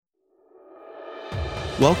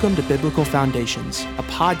Welcome to Biblical Foundations, a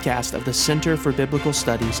podcast of the Center for Biblical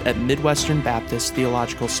Studies at Midwestern Baptist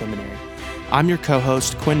Theological Seminary. I'm your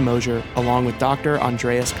co-host, Quinn Mosier, along with Dr.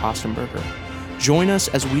 Andreas Köstenberger. Join us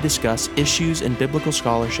as we discuss issues in biblical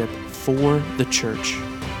scholarship for the church.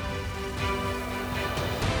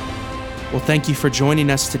 Well, thank you for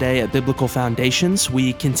joining us today at Biblical Foundations.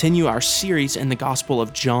 We continue our series in the Gospel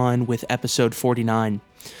of John with episode 49.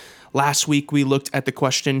 Last week, we looked at the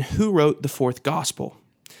question, who wrote the fourth gospel?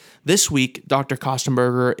 This week, Dr.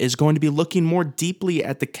 Köstenberger is going to be looking more deeply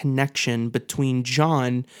at the connection between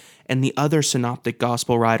John and the other Synoptic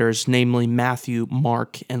Gospel writers, namely Matthew,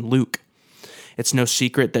 Mark, and Luke. It's no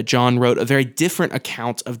secret that John wrote a very different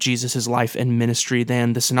account of Jesus' life and ministry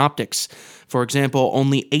than the Synoptics. For example,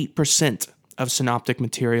 only 8% of Synoptic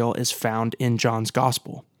material is found in John's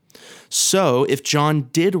Gospel. So, if John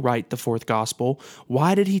did write the fourth Gospel,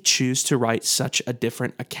 why did he choose to write such a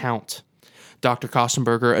different account? Dr.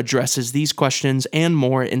 Köstenberger addresses these questions and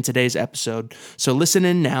more in today's episode, so listen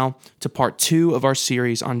in now to part 2 of our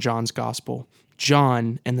series on John's Gospel,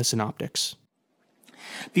 John and the Synoptics.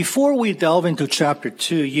 Before we delve into chapter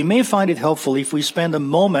 2, you may find it helpful if we spend a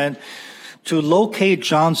moment to locate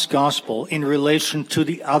John's Gospel in relation to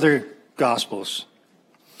the other Gospels.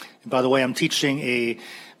 And by the way, I'm teaching a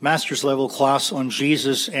master's level class on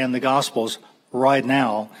Jesus and the Gospels right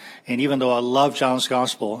now, and even though I love John's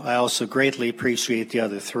Gospel, I also greatly appreciate the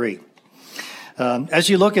other 3. As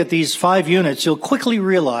you look at these 5 units, you'll quickly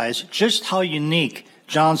realize just how unique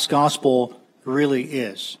John's Gospel really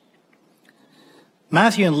is.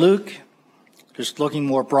 Matthew and Luke, just looking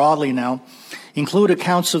more broadly now, include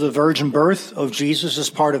accounts of the virgin birth of Jesus as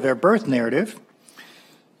part of their birth narrative.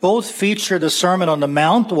 Both feature the Sermon on the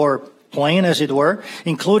Mount, or plain as it were,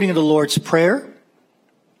 including the Lord's Prayer.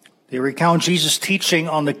 They recount Jesus' teaching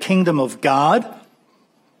on the kingdom of God,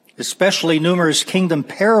 especially numerous kingdom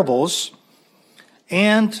parables,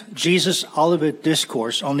 and Jesus' Olivet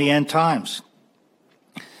Discourse on the end times.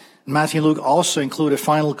 Matthew and Luke also include a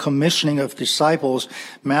final commissioning of disciples.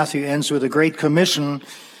 Matthew ends with a Great Commission,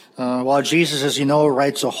 while Jesus, as you know,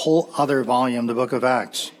 writes a whole other volume, the book of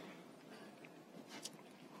Acts.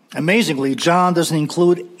 Amazingly, John doesn't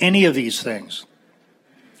include any of these things.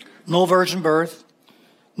 No virgin birth,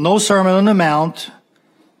 no Sermon on the Mount,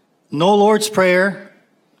 no Lord's Prayer,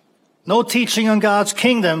 no teaching on God's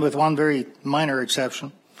kingdom, with one very minor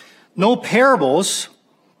exception, no parables,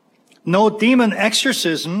 no demon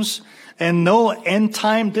exorcisms, and no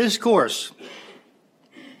end-time discourse.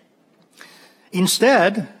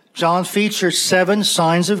 Instead, John features 7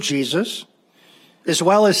 signs of Jesus, as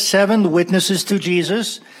well as 7 witnesses to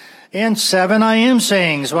Jesus, and 7 I am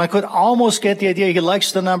sayings. One could almost get the idea he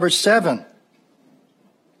likes the number 7.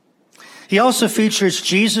 He also features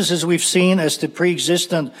Jesus, as we've seen, as the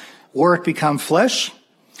pre-existent Word become flesh,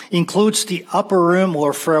 includes the upper room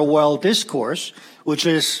or farewell discourse, which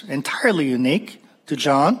is entirely unique to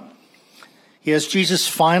John. He has Jesus'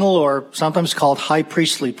 final, or sometimes called high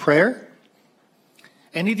priestly prayer.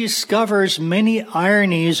 And he discovers many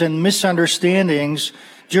ironies and misunderstandings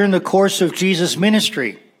during the course of Jesus'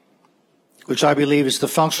 ministry, which I believe is the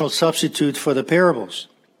functional substitute for the parables.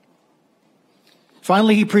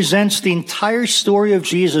 Finally, he presents the entire story of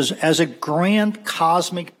Jesus as a grand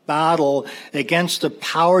cosmic battle against the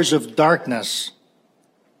powers of darkness,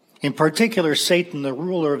 in particular Satan, the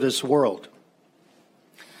ruler of this world.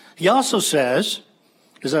 He also says,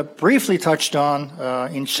 as I briefly touched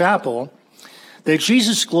on in chapel, that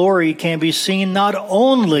Jesus' glory can be seen not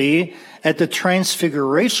only at the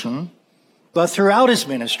transfiguration, but throughout his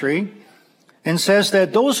ministry, and says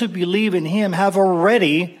that those who believe in him have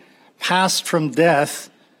already passed from death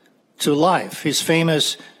to life, his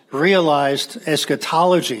famous realized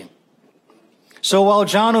eschatology. So while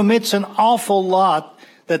John omits an awful lot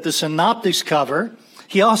that the Synoptics cover,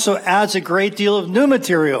 he also adds a great deal of new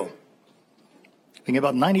material. I think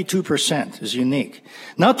about 92% is unique.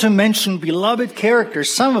 Not to mention beloved characters,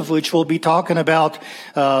 some of which we'll be talking about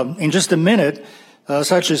in just a minute,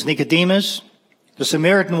 such as Nicodemus, the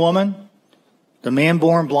Samaritan woman, the man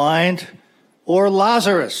born blind, or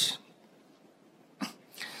Lazarus.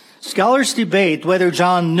 Scholars debate whether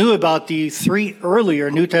John knew about the 3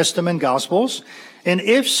 earlier New Testament Gospels, and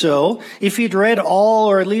if so, if he'd read all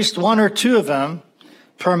or at least 1 or 2 of them,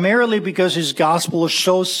 primarily because his Gospel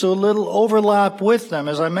shows so little overlap with them,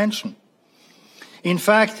 as I mentioned. In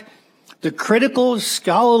fact, the critical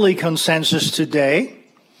scholarly consensus today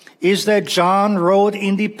is that John wrote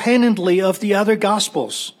independently of the other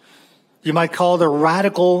Gospels. You might call it a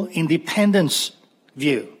radical independence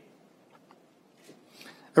view.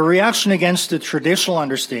 a reaction against the traditional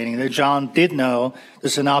understanding that John did know the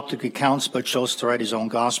synoptic accounts but chose to write his own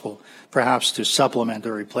gospel, perhaps to supplement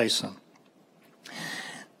or replace them.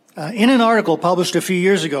 In an article published a few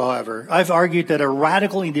years ago, however, I've argued that a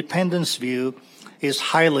radical independence view is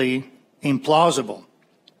highly implausible.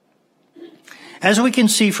 As we can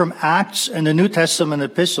see from Acts and the New Testament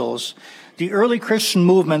epistles, the early Christian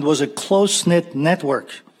movement was a close-knit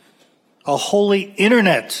network, a holy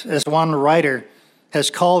internet, as one writer has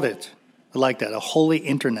called it. I like that, a holy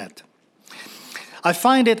internet. I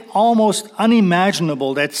find it almost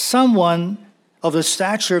unimaginable that someone of the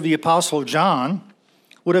stature of the Apostle John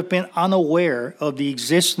would have been unaware of the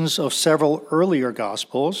existence of several earlier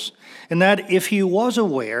Gospels, and that if he was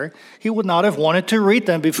aware, he would not have wanted to read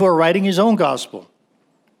them before writing his own Gospel.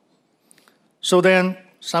 So then,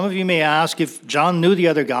 some of you may ask, if John knew the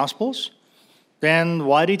other Gospels, then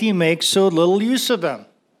why did he make so little use of them?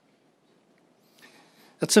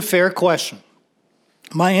 That's a fair question.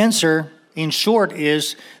 My answer, in short,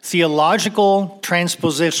 is theological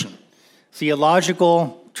transposition.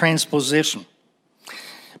 Theological transposition.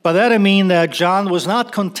 By that I mean that John was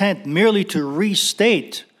not content merely to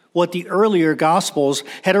restate what the earlier Gospels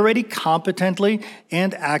had already competently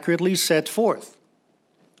and accurately set forth.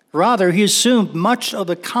 Rather, he assumed much of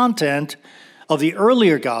the content of the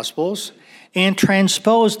earlier Gospels and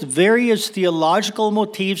transposed various theological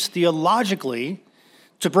motifs theologically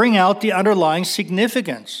to bring out the underlying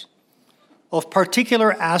significance of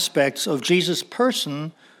particular aspects of Jesus'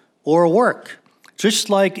 person or work. Just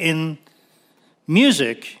like in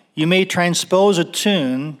music, you may transpose a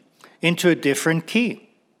tune into a different key,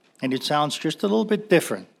 and it sounds just a little bit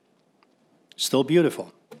different. Still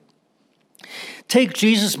beautiful. Take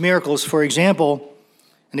Jesus' miracles, for example,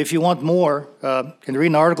 and if you want more, you can read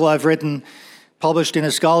an article I've written, published in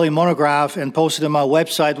a scholarly monograph and posted on my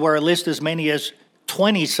website, where I list as many as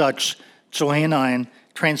 20 such Johannine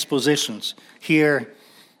transpositions. Here,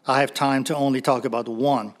 I have time to only talk about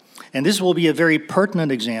one. And this will be a very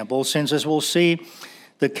pertinent example, since, as we'll see,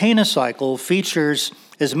 the Cana cycle features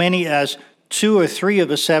as many as 2 or 3 of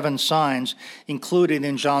the 7 signs included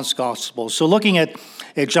in John's Gospel. So looking at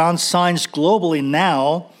John's signs globally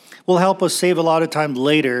now will help us save a lot of time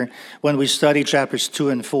later when we study chapters 2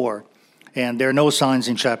 and 4. And there are no signs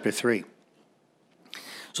in chapter 3.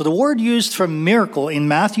 So the word used for miracle in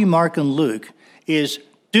Matthew, Mark, and Luke is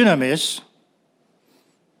dunamis,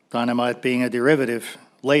 dynamite being a derivative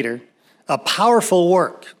later, a powerful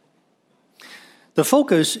work. The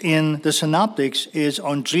focus in the Synoptics is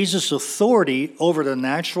on Jesus' authority over the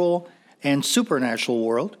natural and supernatural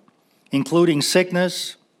world, including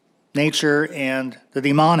sickness, nature, and the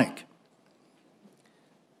demonic.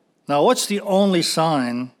 Now, what's the only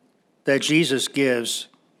sign that Jesus gives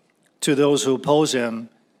to those who oppose him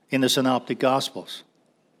in the Synoptic Gospels?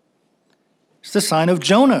 It's the sign of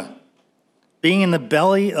Jonah being in the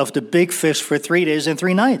belly of the big fish for 3 days and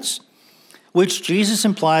 3 nights, which Jesus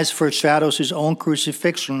implies foreshadows his own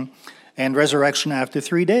crucifixion and resurrection after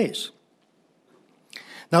 3 days.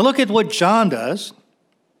 Now look at what John does.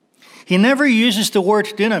 He never uses the word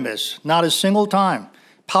dunamis, not a single time,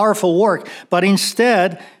 powerful work, but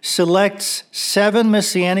instead selects 7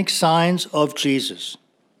 messianic signs of Jesus.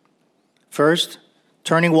 First,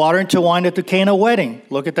 turning water into wine at the Cana wedding.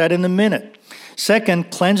 Look at that in a minute. Second,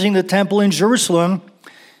 cleansing the temple in Jerusalem.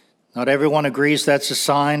 Not everyone agrees that's a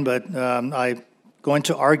sign, but I'm going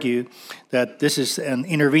to argue that this is an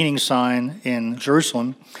intervening sign in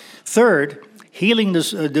Jerusalem. Third, healing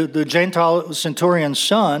the Gentile centurion's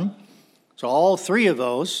son. So all 3 of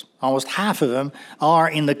those, almost half of them, are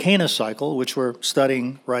in the Cana cycle, which we're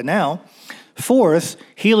studying right now. Fourth,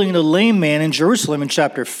 healing the lame man in Jerusalem in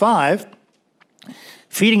chapter 5.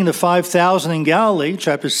 Feeding the 5,000 in Galilee,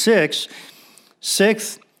 chapter 6.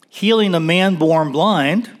 Sixth, healing the man born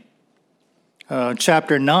blind,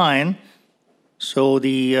 chapter 9. So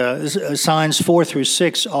the signs 4 through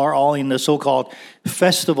 6 are all in the so-called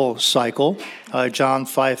festival cycle, John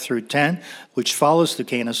 5 through 10, which follows the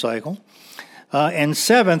Cana cycle. And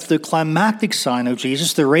seventh, the climactic sign of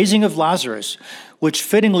Jesus, the raising of Lazarus, which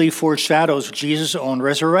fittingly foreshadows Jesus' own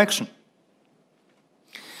resurrection.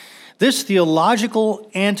 This theological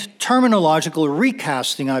and terminological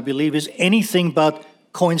recasting, I believe, is anything but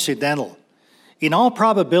coincidental. In all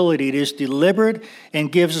probability, it is deliberate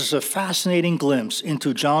and gives us a fascinating glimpse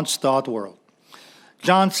into John's thought world.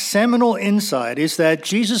 John's seminal insight is that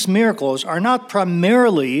Jesus' miracles are not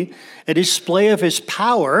primarily a display of his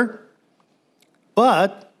power,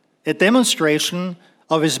 but a demonstration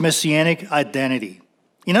of his messianic identity.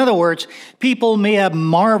 In other words, people may have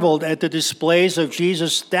marveled at the displays of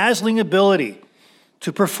Jesus' dazzling ability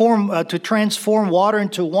to transform water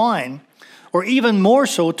into wine, or even more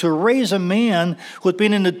so, to raise a man who had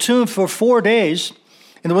been in the tomb for 4 days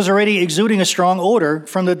and was already exuding a strong odor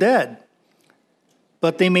from the dead.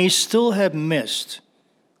 But they may still have missed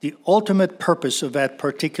the ultimate purpose of that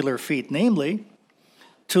particular feat, namely,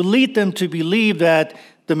 to lead them to believe that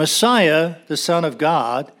the Messiah, the Son of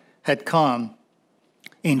God, had come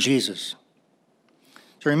in Jesus.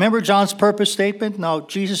 So remember John's purpose statement? Now,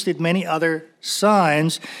 Jesus did many other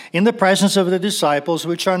signs in the presence of the disciples,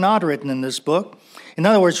 which are not written in this book. In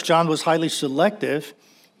other words, John was highly selective.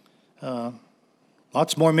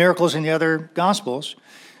 Lots more miracles in the other Gospels.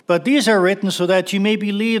 But these are written so that you may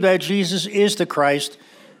believe that Jesus is the Christ,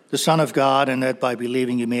 the Son of God, and that by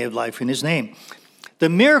believing you may have life in his name. The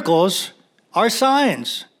miracles are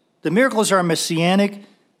signs. The miracles are messianic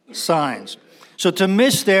signs. So to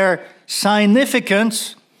miss their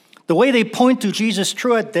significance, the way they point to Jesus'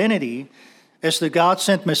 true identity as the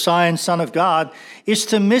God-sent Messiah and Son of God, is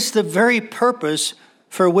to miss the very purpose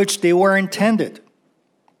for which they were intended.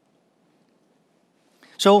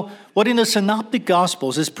 So what in the Synoptic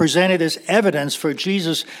Gospels is presented as evidence for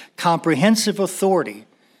Jesus' comprehensive authority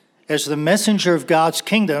as the messenger of God's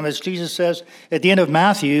kingdom, as Jesus says at the end of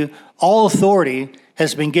Matthew, all authority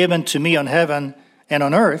has been given to me on heaven and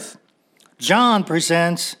on earth, John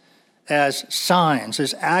presents as signs,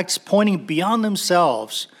 as acts pointing beyond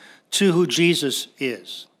themselves to who Jesus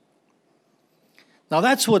is. Now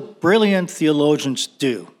that's what brilliant theologians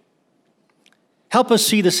do. Help us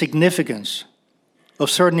see the significance of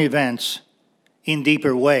certain events in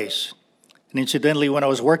deeper ways. And incidentally, when I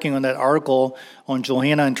was working on that article on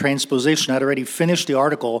Johanna and transposition, I'd already finished the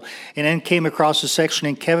article and then came across a section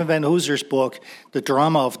in Kevin Van Hooser's book, The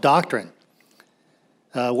Drama of Doctrine,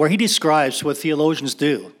 where he describes what theologians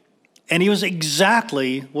do. And he was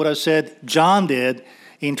exactly what I said John did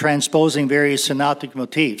in transposing various synoptic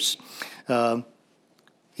motifs.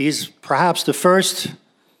 He's perhaps the first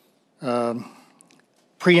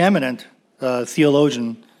preeminent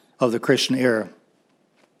theologian of the Christian era,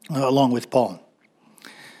 along with Paul.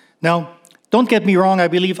 Now, don't get me wrong, I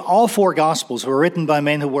believe all 4 Gospels were written by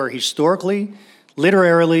men who were historically,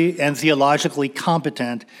 literarily, and theologically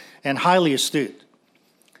competent and highly astute.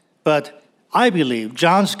 But I believe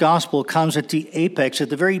John's Gospel comes at the apex, at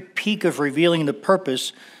the very peak of revealing the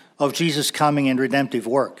purpose of Jesus' coming and redemptive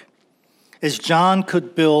work. As John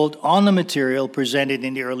could build on the material presented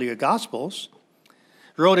in the earlier Gospels,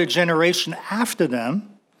 wrote a generation after them,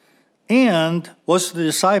 and was the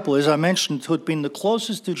disciple, as I mentioned, who had been the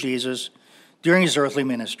closest to Jesus during his earthly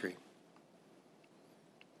ministry.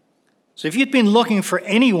 So if you'd been looking for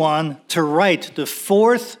anyone to write the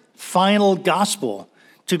 4th final gospel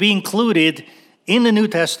to be included in the New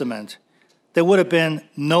Testament, there would have been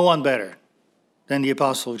no one better than the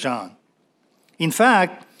Apostle John. In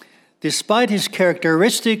fact, despite his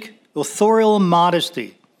characteristic authorial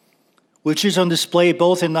modesty, which is on display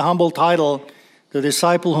both in the humble title, The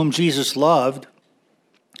Disciple Whom Jesus Loved,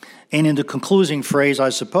 and in the concluding phrase, I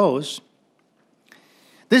suppose,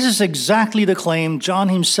 this is exactly the claim John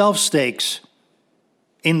himself stakes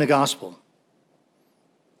in the gospel.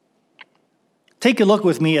 Take a look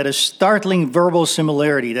with me at a startling verbal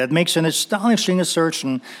similarity that makes an astonishing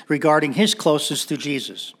assertion regarding his closeness to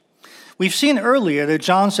Jesus. We've seen earlier that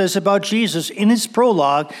John says about Jesus in his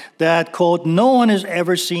prologue that, quote, no one has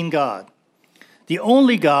ever seen God. The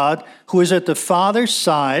only God who is at the Father's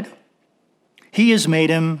side, he has made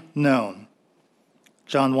him known.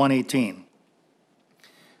 John 1:18.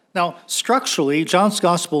 Now, structurally, John's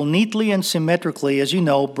gospel neatly and symmetrically, as you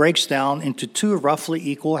know, breaks down into 2 roughly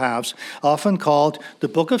equal halves, often called the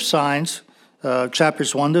Book of Signs,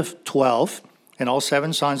 chapters 1 to 12, and all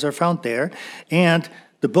 7 signs are found there, and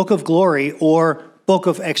the Book of Glory, or Book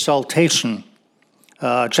of Exaltation,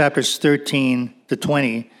 chapters 13 to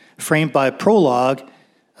 20, framed by a prologue,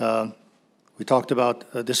 we talked about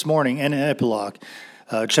this morning, and an epilogue,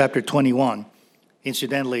 chapter 21.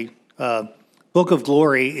 Incidentally, Book of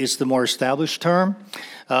Glory is the more established term,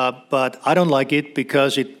 but I don't like it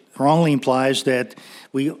because it wrongly implies that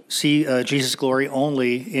we see Jesus' glory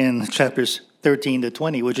only in chapters 13 to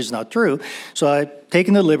 20, which is not true. So I've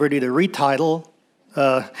taken the liberty to retitle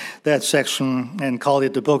that section and call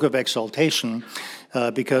it the Book of Exaltation,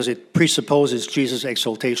 because it presupposes Jesus'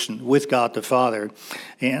 exaltation with God the Father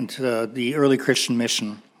and the early Christian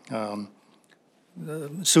mission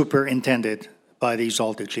superintended by the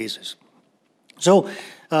exalted Jesus. So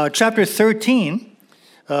chapter 13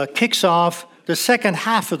 kicks off the second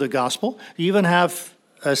half of the gospel. You even have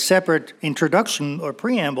a separate introduction or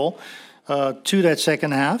preamble to that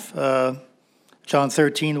second half, John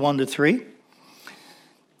 13, 1 to 3.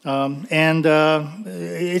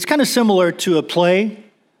 It's kind of similar to a play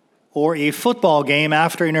or a football game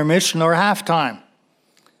after intermission or halftime.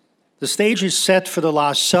 The stage is set for the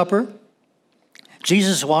Last Supper.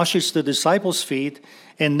 Jesus washes the disciples' feet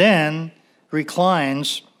and then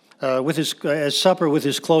reclines at supper with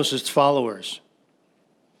his closest followers.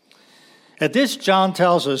 At this, John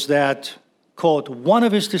tells us that, quote, one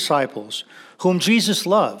of his disciples, whom Jesus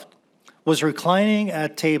loved, was reclining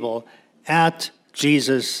at table at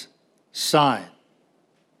Jesus' side.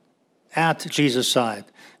 At Jesus' side.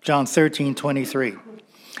 John 13:23.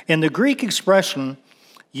 And the Greek expression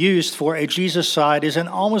used for at Jesus' side is an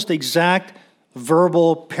almost exact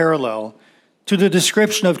verbal parallel to the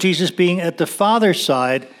description of Jesus being at the Father's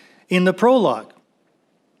side in the prologue.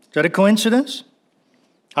 Is that a coincidence?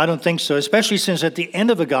 I don't think so, especially since at the end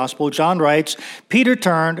of the gospel, John writes, Peter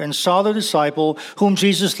turned and saw the disciple whom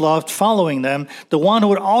Jesus loved following them, the one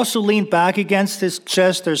who had also leaned back against his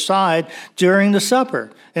chest or side during the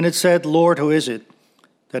supper. And it said, Lord, who is it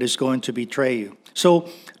that is going to betray you? So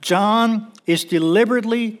John is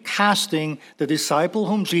deliberately casting the disciple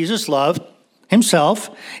whom Jesus loved himself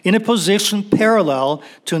in a position parallel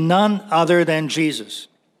to none other than Jesus.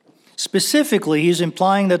 Specifically, he's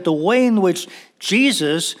implying that the way in which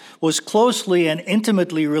Jesus was closely and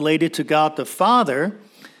intimately related to God the Father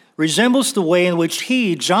resembles the way in which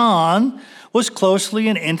he, John, was closely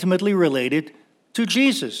and intimately related to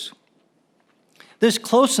Jesus. This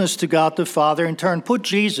closeness to God the Father in turn put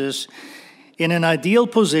Jesus in an ideal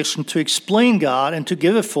position to explain God and to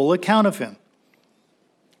give a full account of him.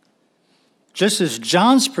 Just as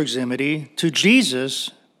John's proximity to Jesus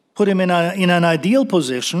put him in an ideal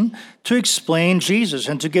position to explain Jesus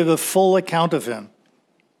and to give a full account of him.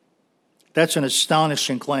 That's an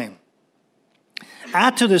astonishing claim.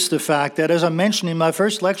 Add to this the fact that, as I mentioned in my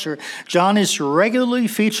first lecture, John is regularly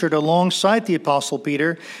featured alongside the Apostle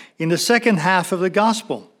Peter in the second half of the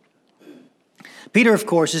gospel. Peter, of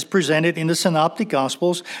course, is presented in the Synoptic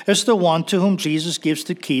Gospels as the one to whom Jesus gives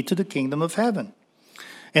the key to the kingdom of heaven,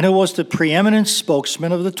 and who was the preeminent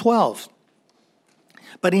spokesman of the 12.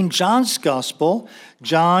 But in John's gospel,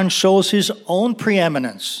 John shows his own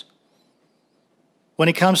preeminence when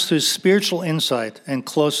it comes to his spiritual insight and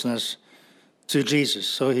closeness to Jesus.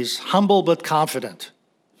 So he's humble but confident,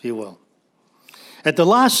 if you will. At the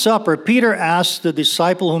Last Supper, Peter asked the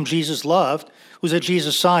disciple whom Jesus loved, who's at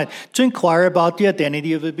Jesus' side, to inquire about the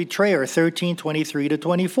identity of the betrayer,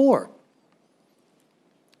 13:23-24.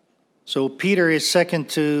 So Peter is second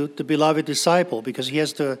to the beloved disciple because he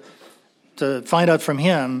has to find out from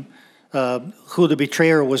him who the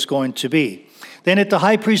betrayer was going to be. Then at the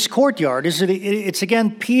high priest's courtyard, it's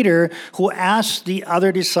again Peter who asks the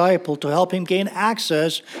other disciple to help him gain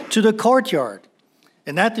access to the courtyard.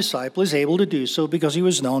 And that disciple is able to do so because he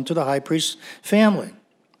was known to the high priest's family,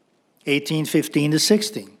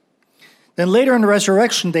 18:15-16. Then later on the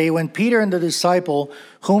resurrection day, when Peter and the disciple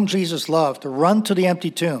whom Jesus loved run to the empty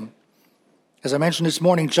tomb, as I mentioned this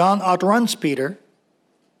morning, John outruns Peter,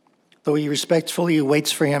 though he respectfully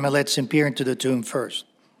waits for him and lets him peer into the tomb first.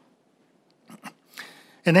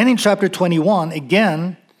 And then in chapter 21,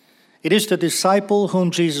 again, it is the disciple whom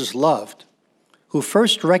Jesus loved who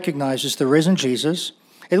first recognizes the risen Jesus,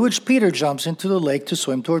 at which Peter jumps into the lake to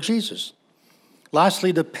swim toward Jesus.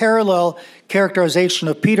 Lastly, the parallel characterization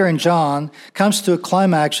of Peter and John comes to a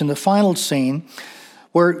climax in the final scene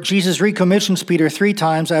where Jesus recommissions Peter 3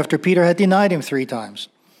 times after Peter had denied him 3 times.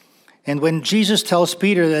 And when Jesus tells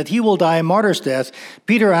Peter that he will die a martyr's death,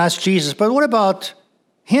 Peter asks Jesus, but what about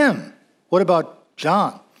him? What about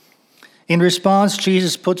John? In response,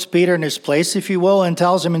 Jesus puts Peter in his place, if you will, and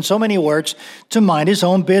tells him in so many words to mind his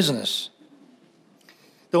own business.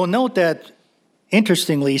 Though note that,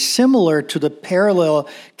 interestingly, similar to the parallel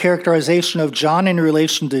characterization of John in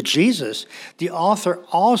relation to Jesus, the author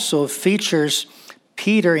also features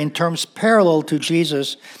Peter in terms parallel to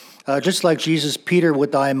Jesus. Just like Jesus, Peter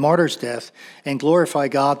would die a martyr's death and glorify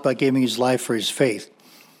God by giving his life for his faith.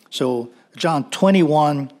 So John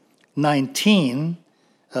 21:19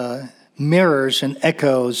 mirrors and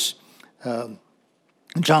echoes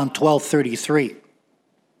John 12:33.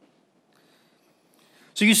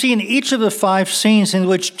 So you see, in each of the 5 scenes in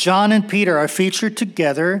which John and Peter are featured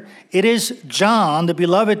together, it is John, the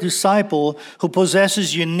beloved disciple, who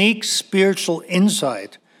possesses unique spiritual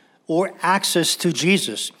insight or access to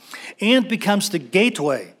Jesus, and becomes the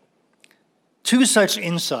gateway to such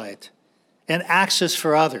insight and access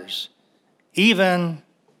for others, even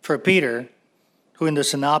for Peter, who in the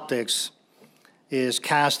Synoptics is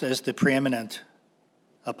cast as the preeminent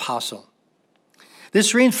apostle.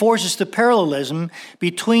 This reinforces the parallelism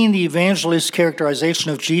between the evangelist's characterization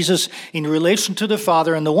of Jesus in relation to the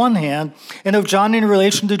Father on the one hand, and of John in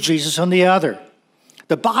relation to Jesus on the other.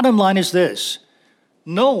 The bottom line is this: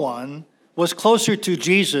 no one was closer to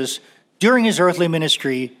Jesus during his earthly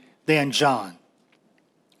ministry than John.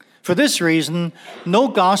 For this reason, no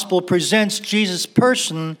gospel presents Jesus'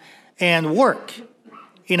 person and work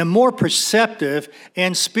in a more perceptive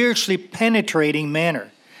and spiritually penetrating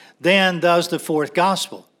manner than does the fourth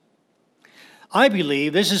gospel. I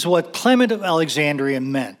believe this is what Clement of Alexandria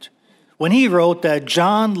meant when he wrote that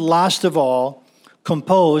John, last of all,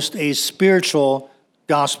 composed a spiritual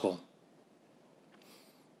gospel.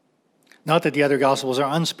 Not that the other gospels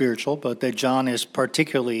are unspiritual, but that John is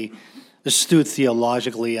particularly astute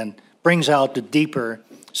theologically and brings out the deeper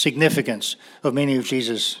significance of many of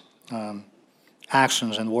Jesus'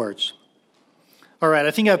 actions and words. All right,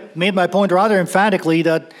 I think I've made my point rather emphatically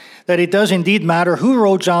that it does indeed matter who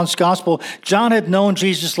wrote John's gospel. John had known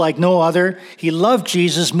Jesus like no other. He loved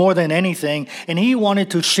Jesus more than anything, and he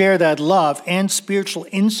wanted to share that love and spiritual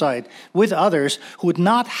insight with others who had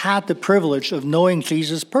not had the privilege of knowing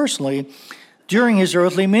Jesus personally during his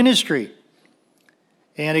earthly ministry.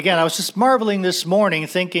 And again, I was just marveling this morning,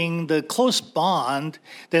 thinking the close bond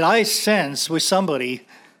that I sense with somebody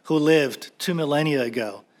who lived 2 millennia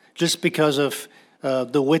ago, just because of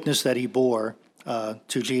the witness that he bore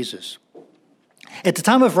to Jesus. At the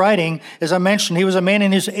time of writing, as I mentioned, he was a man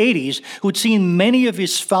in his 80s who'd seen many of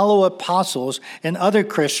his fellow apostles and other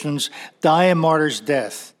Christians die a martyr's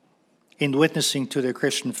death in witnessing to their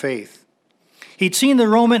Christian faith. He'd seen the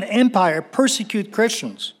Roman Empire persecute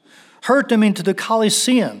Christians, hurt them into the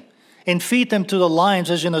Colosseum, and feed them to the lions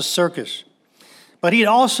as in a circus. But he'd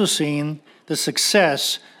also seen the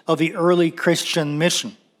success of the early Christian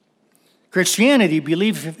mission. Christianity,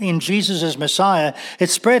 belief in Jesus as Messiah, had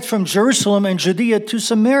spread from Jerusalem and Judea to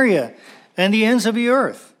Samaria and the ends of the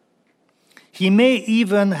earth. He may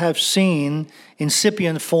even have seen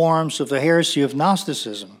incipient forms of the heresy of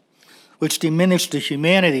Gnosticism, which diminished the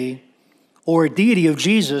humanity or deity of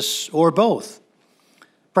Jesus, or both.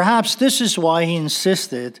 Perhaps this is why he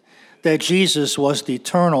insisted that Jesus was the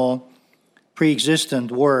eternal, pre-existent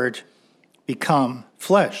Word become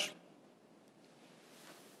flesh.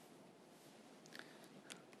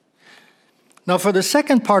 Now, for the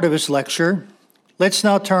second part of his lecture, let's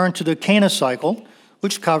now turn to the Cana cycle,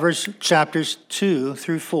 which covers chapters 2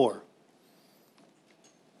 through 4.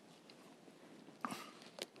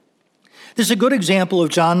 This is a good example of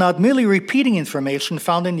John not merely repeating information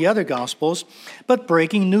found in the other Gospels, but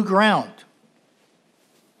breaking new ground.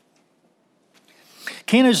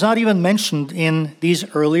 Cana is not even mentioned in these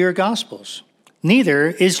earlier Gospels. Neither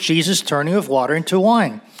is Jesus' turning of water into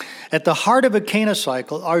wine. At the heart of a Cana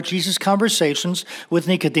cycle are Jesus' conversations with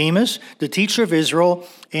Nicodemus, the teacher of Israel,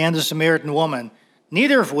 and the Samaritan woman,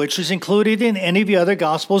 neither of which is included in any of the other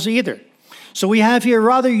Gospels either. So we have here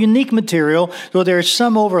rather unique material, though there is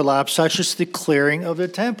some overlap, such as the clearing of the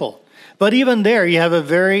temple. But even there, you have a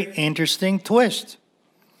very interesting twist.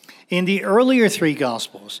 In the earlier 3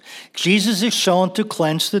 Gospels, Jesus is shown to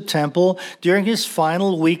cleanse the temple during his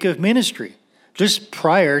final week of ministry, just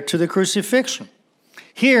prior to the crucifixion.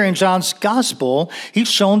 Here in John's Gospel,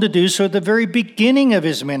 he's shown to do so at the very beginning of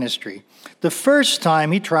his ministry, the first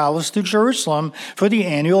time he travels to Jerusalem for the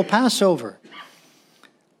annual Passover.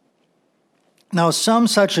 Now, some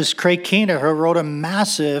such as Craig Keener, who wrote a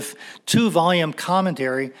massive 2-volume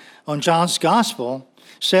commentary on John's Gospel,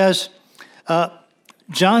 says,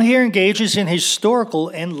 John here engages in historical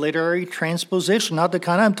and literary transposition, not the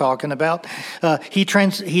kind I'm talking about. He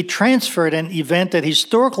transferred an event that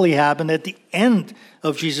historically happened at the end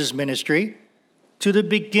of Jesus' ministry to the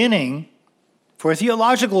beginning for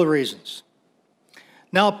theological reasons.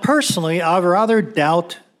 Now, personally, I rather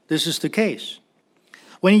doubt this is the case.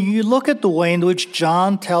 When you look at the way in which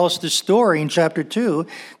John tells the story in chapter 2,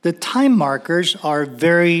 the time markers are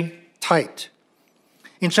very tight.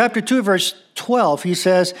 In chapter 2, verse 12, he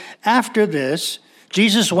says, after this,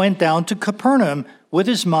 Jesus went down to Capernaum with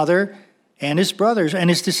his mother and his brothers and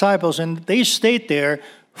his disciples, and they stayed there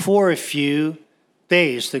for a few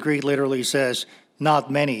days. The Greek literally says,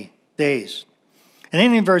 not many days. And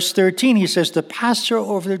then in verse 13, he says, the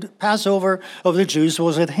Passover of the Jews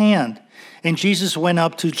was at hand, and Jesus went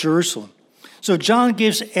up to Jerusalem. So John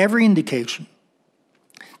gives every indication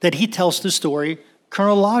that he tells the story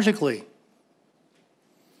chronologically.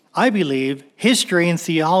 I believe history and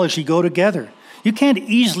theology go together. You can't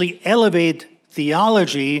easily elevate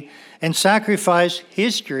theology and sacrifice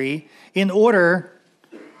history in order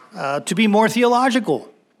to be more theological.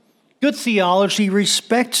 Good theology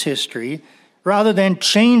respects history rather than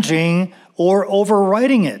changing or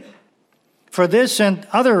overwriting it. For this and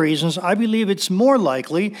other reasons, I believe it's more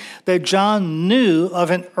likely that John knew of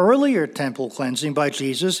an earlier temple cleansing by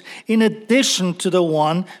Jesus in addition to the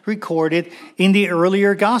one recorded in the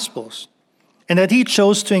earlier Gospels, and that he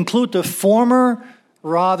chose to include the former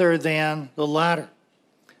rather than the latter.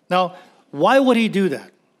 Now, why would he do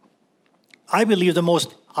that? I believe the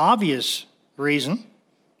most obvious reason,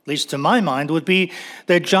 at least to my mind, would be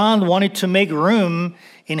that John wanted to make room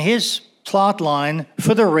in his plot line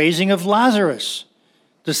for the raising of Lazarus,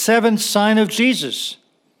 the seventh sign of Jesus,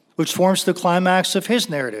 which forms the climax of his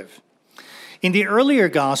narrative. In the earlier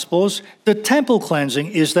Gospels, the temple cleansing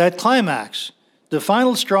is that climax. The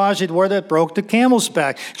final straw, as it were, that broke the camel's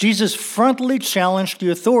back. Jesus frontally challenged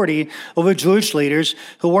the authority of the Jewish leaders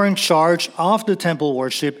who were in charge of the temple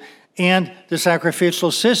worship and the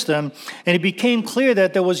sacrificial system, and it became clear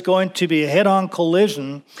that there was going to be a head-on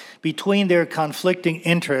collision between their conflicting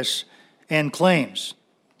interests and claims.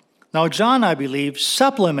 Now, John, I believe,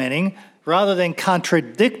 supplementing rather than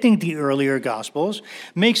contradicting the earlier Gospels,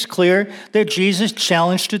 makes clear that Jesus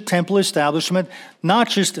challenged the temple establishment not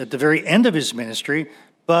just at the very end of his ministry,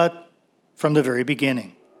 but from the very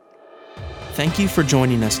beginning. Thank you for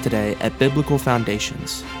joining us today at Biblical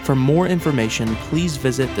Foundations. For more information, please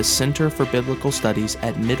visit the Center for Biblical Studies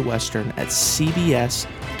at Midwestern at cbs.mbts.edu.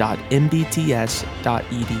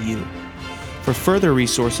 For further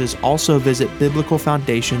resources, also visit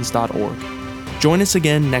biblicalfoundations.org. Join us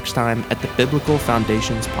again next time at the Biblical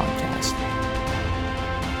Foundations Podcast.